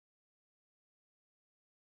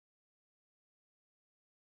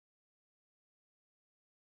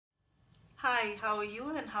Hi, how are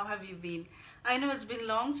you and how have you been? I know it's been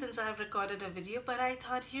long since I have recorded a video, but I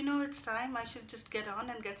thought, it's time I should just get on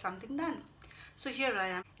and get something done. So here I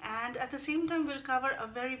am. And at the same time, we'll cover a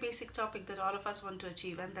very basic topic that all of us want to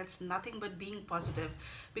achieve, and that's nothing but being positive.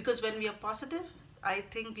 Because when we are positive, I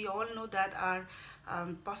think we all know that our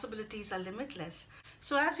possibilities are limitless.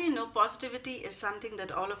 So, as you know, positivity is something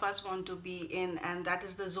that all of us want to be in, and that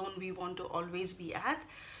is the zone we want to always be at.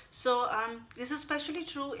 So, this is especially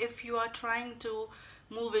true if you are trying to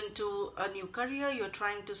move into a new career, you're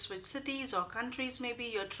trying to switch cities or countries, maybe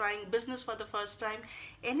you're trying business for the first time,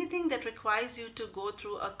 anything that requires you to go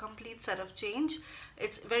through a complete set of change.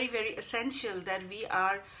 It's very, very essential that we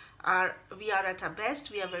are at our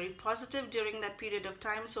best, we are very positive during that period of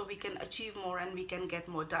time so we can achieve more and we can get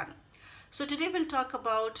more done. So today we'll talk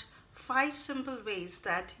about 5 simple ways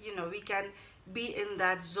that we can be in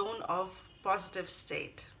that zone of positive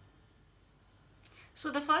state. So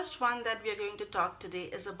the first one that we are going to talk today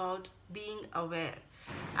is about being aware.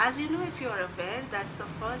 As you know, if you are aware, that's the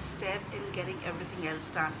first step in getting everything else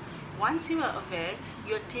done. Once you are aware,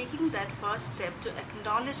 you're taking that first step to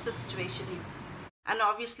acknowledge the situation. And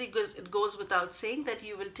obviously, it goes without saying that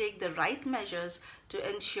you will take the right measures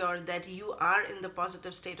to ensure that you are in the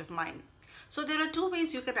positive state of mind. So there are 2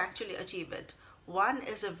 ways you can actually achieve it. One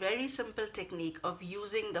is a very simple technique of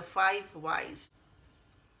using the 5 whys.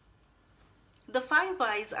 The 5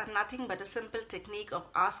 whys are nothing but a simple technique of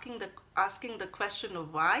asking the question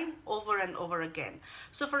of why over and over again.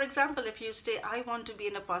 So for example, if you say, I want to be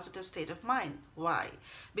in a positive state of mind. Why?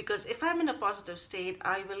 Because if I'm in a positive state,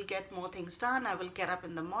 I will get more things done. I will get up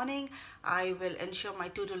in the morning. I will ensure my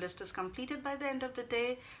to-do list is completed by the end of the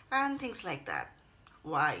day and things like that.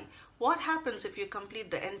 Why? What happens if you complete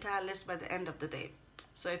the entire list by the end of the day?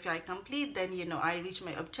 So if I complete, then I reach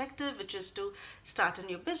my objective, which is to start a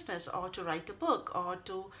new business or to write a book or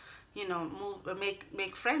to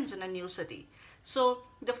make friends in a new city. So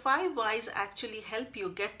the 5 whys actually help you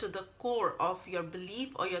get to the core of your belief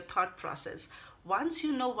or your thought process. Once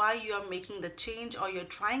you know why you are making the change or you're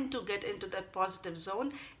trying to get into that positive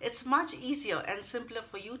zone, it's much easier and simpler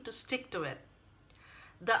for you to stick to it.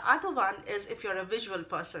 The other one is if you're a visual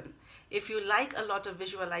person. If you like a lot of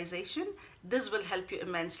visualization, this will help you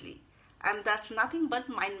immensely. And that's nothing but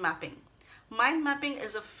mind mapping. Mind mapping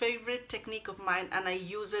is a favorite technique of mine and I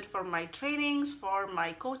use it for my trainings, for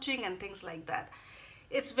my coaching and things like that.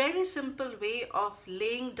 It's very simple way of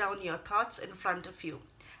laying down your thoughts in front of you.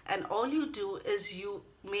 And all you do is you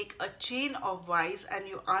make a chain of whys and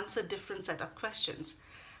you answer different set of questions.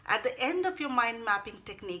 At the end of your mind mapping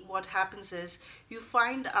technique, what happens is you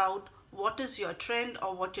find out what is your trend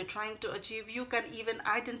or what you're trying to achieve. You can even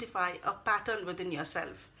identify a pattern within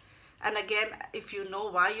yourself. And again, if you know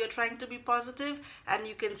why you're trying to be positive and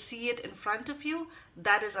you can see it in front of you,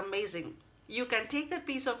 that is amazing. You can take that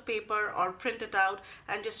piece of paper or print it out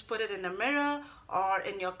and just put it in a mirror or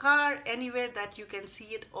in your car, anywhere that you can see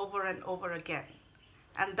it over and over again.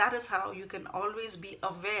 And that is how you can always be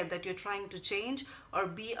aware that you're trying to change or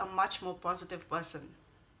be a much more positive person.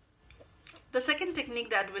 The second technique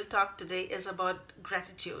that we'll talk today is about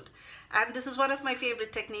gratitude. And this is one of my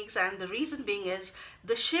favorite techniques, and the reason being is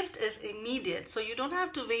the shift is immediate. So you don't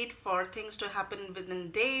have to wait for things to happen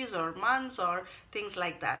within days or months or things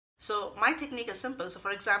like that. So my technique is simple. So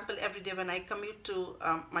for example, every day when I commute to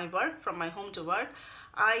my work, from my home to work,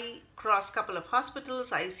 I cross a couple of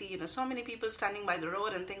hospitals. I see so many people standing by the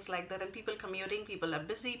road and things like that, and people commuting. People are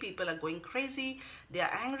busy, people are going crazy, they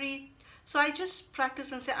are angry. So I just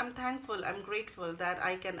practice and say, I'm thankful, I'm grateful that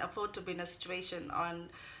I can afford to be in a situation and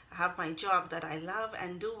have my job that I love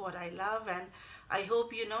and do what I love. And I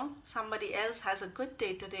hope somebody else has a good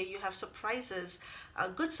day today. You have surprises, a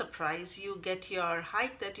good surprise. You get your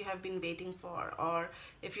hike that you have been waiting for. Or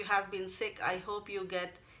if you have been sick, I hope you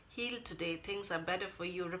get healed today. Things are better for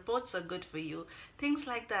you. Reports are good for you. Things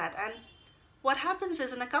like that. And what happens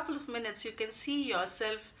is in a couple of minutes, you can see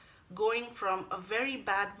yourself going from a very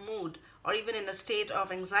bad mood or even in a state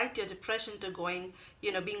of anxiety or depression to going,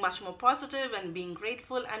 being much more positive and being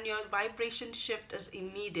grateful, and your vibration shift is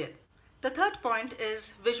immediate. The third point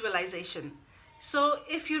is visualization. So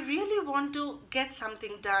if you really want to get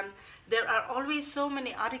something done, there are always so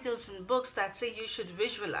many articles and books that say you should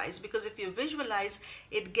visualize, because if you visualize,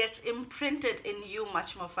 it gets imprinted in you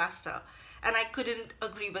much more faster. And I couldn't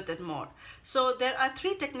agree with it more. So there are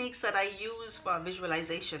 3 techniques that I use for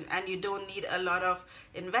visualization, and you don't need a lot of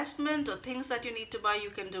investment or things that you need to buy. You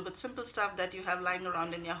can do with simple stuff that you have lying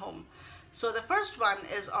around in your home. So the first one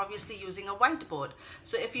is obviously using a whiteboard.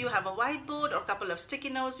 So if you have a whiteboard or a couple of sticky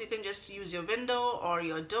notes, you can just use your window or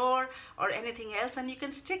your door or anything else, and you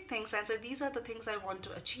can stick things and say, these are the things I want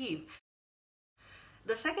to achieve.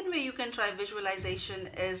 The second way you can try visualization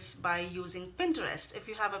is by using Pinterest. If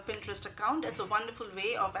you have a Pinterest account, it's a wonderful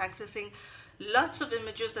way of accessing lots of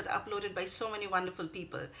images that are uploaded by so many wonderful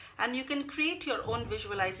people. And you can create your own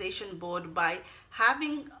visualization board by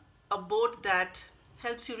having a board that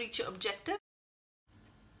helps you reach your objective.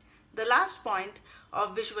 The last point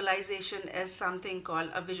of visualization is something called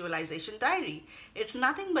a visualization diary. It's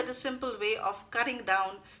nothing but a simple way of cutting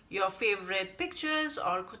down your favorite pictures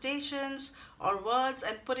or quotations or words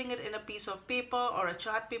and putting it in a piece of paper or a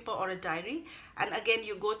chart paper or a diary. And again,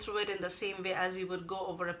 you go through it in the same way as you would go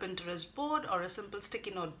over a Pinterest board or a simple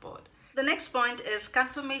sticky note board. The next point is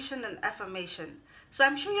confirmation and affirmation. So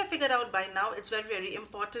I'm sure you figured out by now it's very, very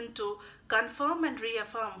important to confirm and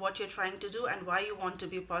reaffirm what you're trying to do and why you want to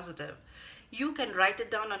be positive. You can write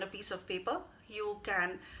it down on a piece of paper. You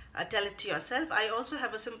can tell it to yourself. I also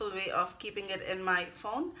have a simple way of keeping it in my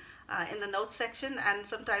phone in the notes section, and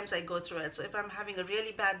sometimes I go through it. So if I'm having a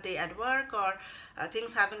really bad day at work or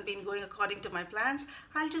things haven't been going according to my plans,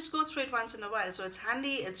 I'll just go through it once in a while. So it's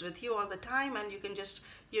handy, it's with you all the time, and you can just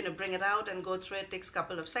bring it out and go through it. It takes a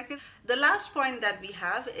couple of seconds. The last point that we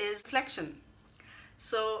have is reflection.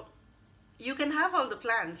 So you can have all the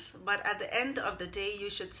plans, but at the end of the day, you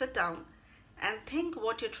should sit down and think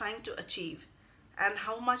what you're trying to achieve and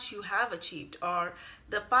how much you have achieved, or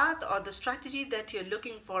the path or the strategy that you're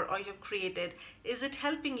looking for or you've created, is it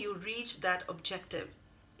helping you reach that objective?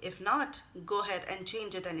 If not, go ahead and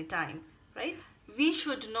change it anytime, right? We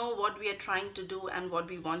should know what we are trying to do and what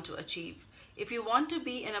we want to achieve. If you want to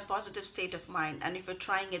be in a positive state of mind and if you're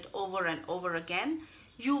trying it over and over again,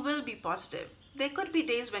 you will be positive. There could be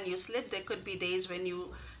days when you slip, there could be days when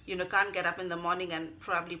you can't get up in the morning and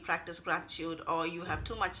probably practice gratitude, or you have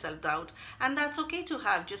too much self-doubt, and that's okay to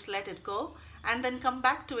have. Just let it go and then come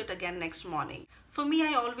back to it again next morning. For me,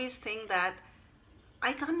 I always think that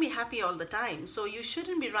I can't be happy all the time, so you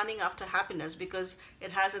shouldn't be running after happiness because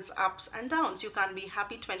it has its ups and downs. You can't be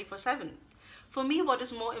happy 24/7. For me, what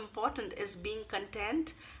is more important is being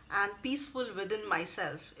content and peaceful within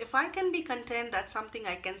myself. If I can be content, that's something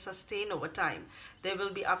I can sustain over time. There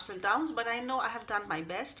will be ups and downs, but I know I have done my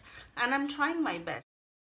best and I'm trying my best.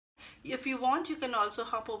 If you want, you can also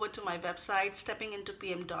hop over to my website,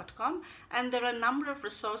 steppingintopm.com, and there are a number of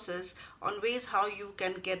resources on ways how you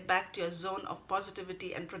can get back to your zone of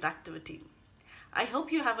positivity and productivity. I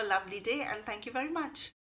hope you have a lovely day, and thank you very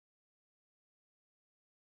much.